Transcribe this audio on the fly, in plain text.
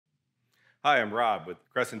Hi, I'm Rob with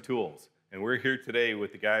Crescent Tools, and we're here today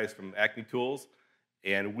with the guys from Acme Tools,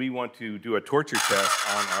 and we want to do a torture test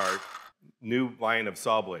on our new line of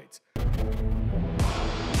saw blades.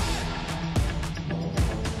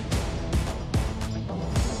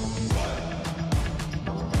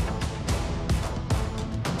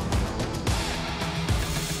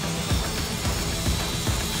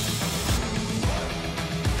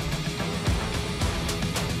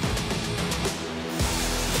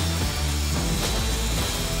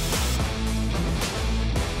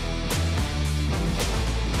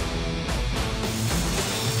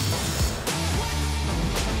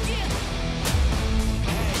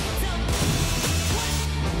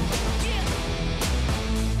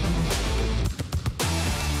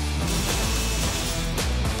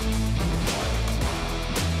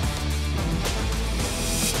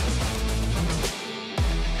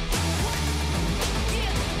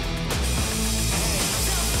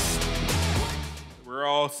 We're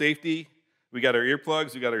all safety. We got our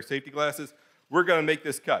earplugs, we got our safety glasses. We're gonna make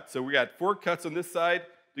this cut. So we got 4 cuts on this side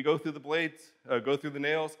to go through the blades, go through the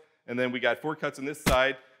nails, and then we got 4 cuts on this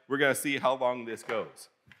side. We're gonna see how long this goes.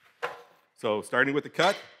 So starting with the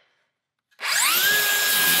cut.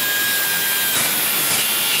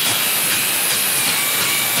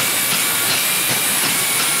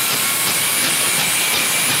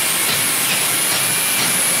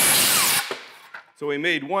 So we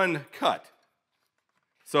made 1 cut.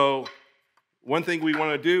 So one thing we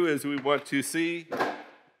want to do is we want to see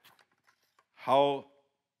how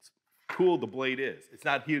cool the blade is. It's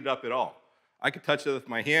not heated up at all. I could touch it with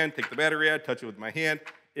my hand, take the battery out, touch it with my hand.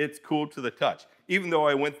 It's cool to the touch. Even though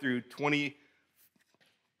I went through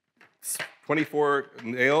 24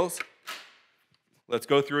 nails, let's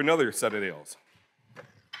go through another set of nails.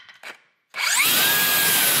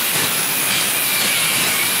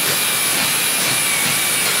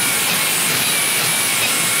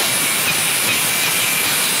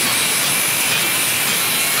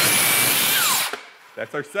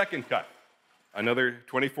 That's our second cut. Another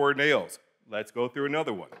 24 nails. Let's go through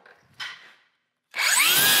another one.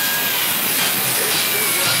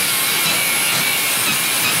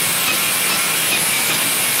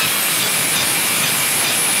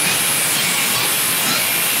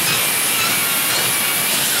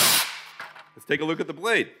 Let's take a look at the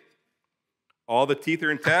blade. All the teeth are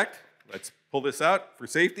intact. Let's pull this out for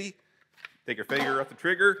safety. Take your finger off the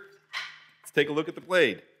trigger. Let's take a look at the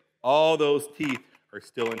blade. All those teeth are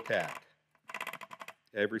still intact.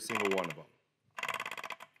 Every single one of them.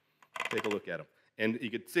 Take a look at them. And you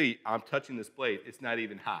can see I'm touching this blade. It's not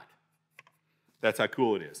even hot. That's how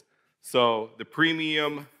cool it is. So the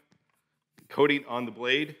premium coating on the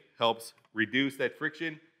blade helps reduce that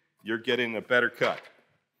friction. You're getting a better cut.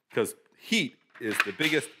 Because heat is the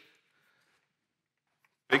biggest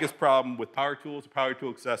problem with power tools or power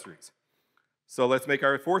tool accessories. So let's make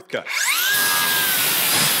our 4th cut.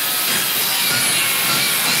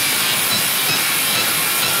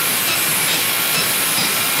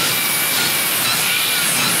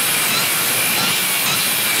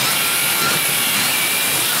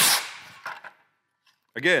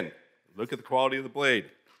 Again, look at the quality of the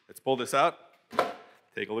blade. Let's pull this out.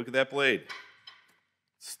 Take a look at that blade.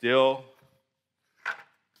 Still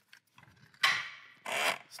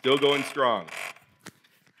going strong.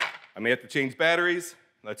 I may have to change batteries.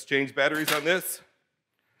 Let's change batteries on this.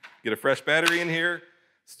 Get a fresh battery in here.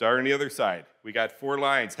 Start on the other side. We got 4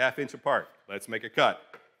 lines, 1/2 inch apart. Let's make a cut.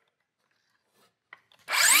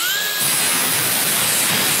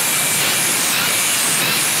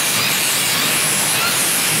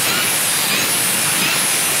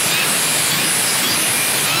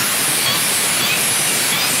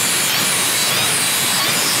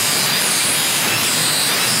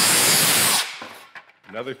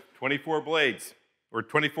 Another 24 blades, or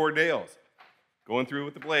 24 nails, going through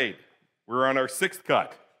with the blade. We're on our 6th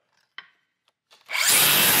cut.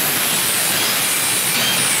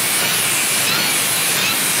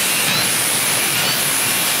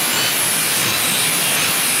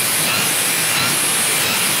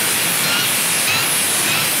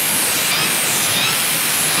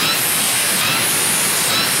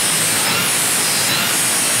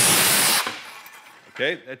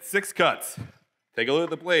 Okay, that's 6 cuts. Take a look at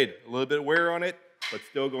the blade. A little bit of wear on it, but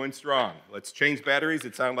still going strong. Let's change batteries.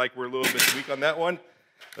 It sounded like we're a little bit weak on that one.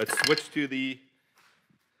 Let's switch to the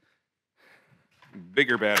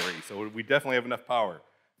bigger battery. So we definitely have enough power.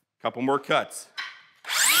 A couple more cuts.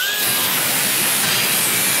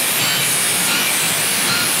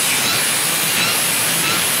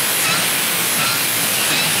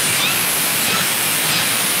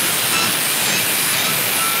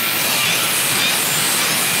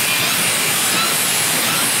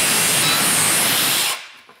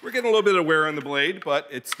 getting a little bit of wear on the blade, but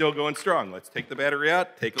it's still going strong. Let's take the battery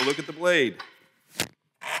out, take a look at the blade.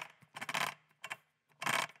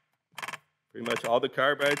 Pretty much all the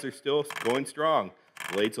carbides are still going strong.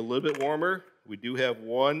 Blade's a little bit warmer. We do have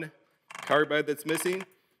one carbide that's missing.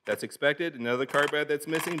 That's expected. Another carbide that's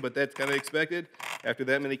missing, but that's kind of expected. After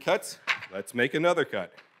that many cuts, let's make another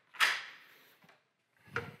cut.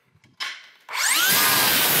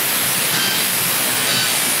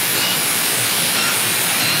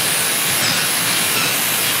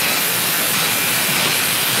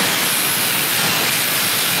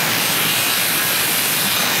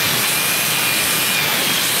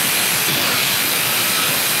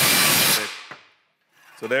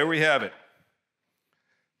 So there we have it.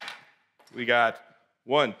 We got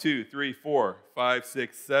 1, 2, 3, 4, 5,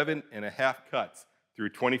 6, 7.5 cuts through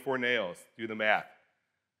 24 nails. Do the math.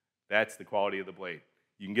 That's the quality of the blade.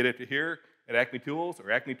 You can get it to here at Acme Tools or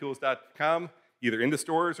acmetools.com, either in the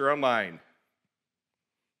stores or online.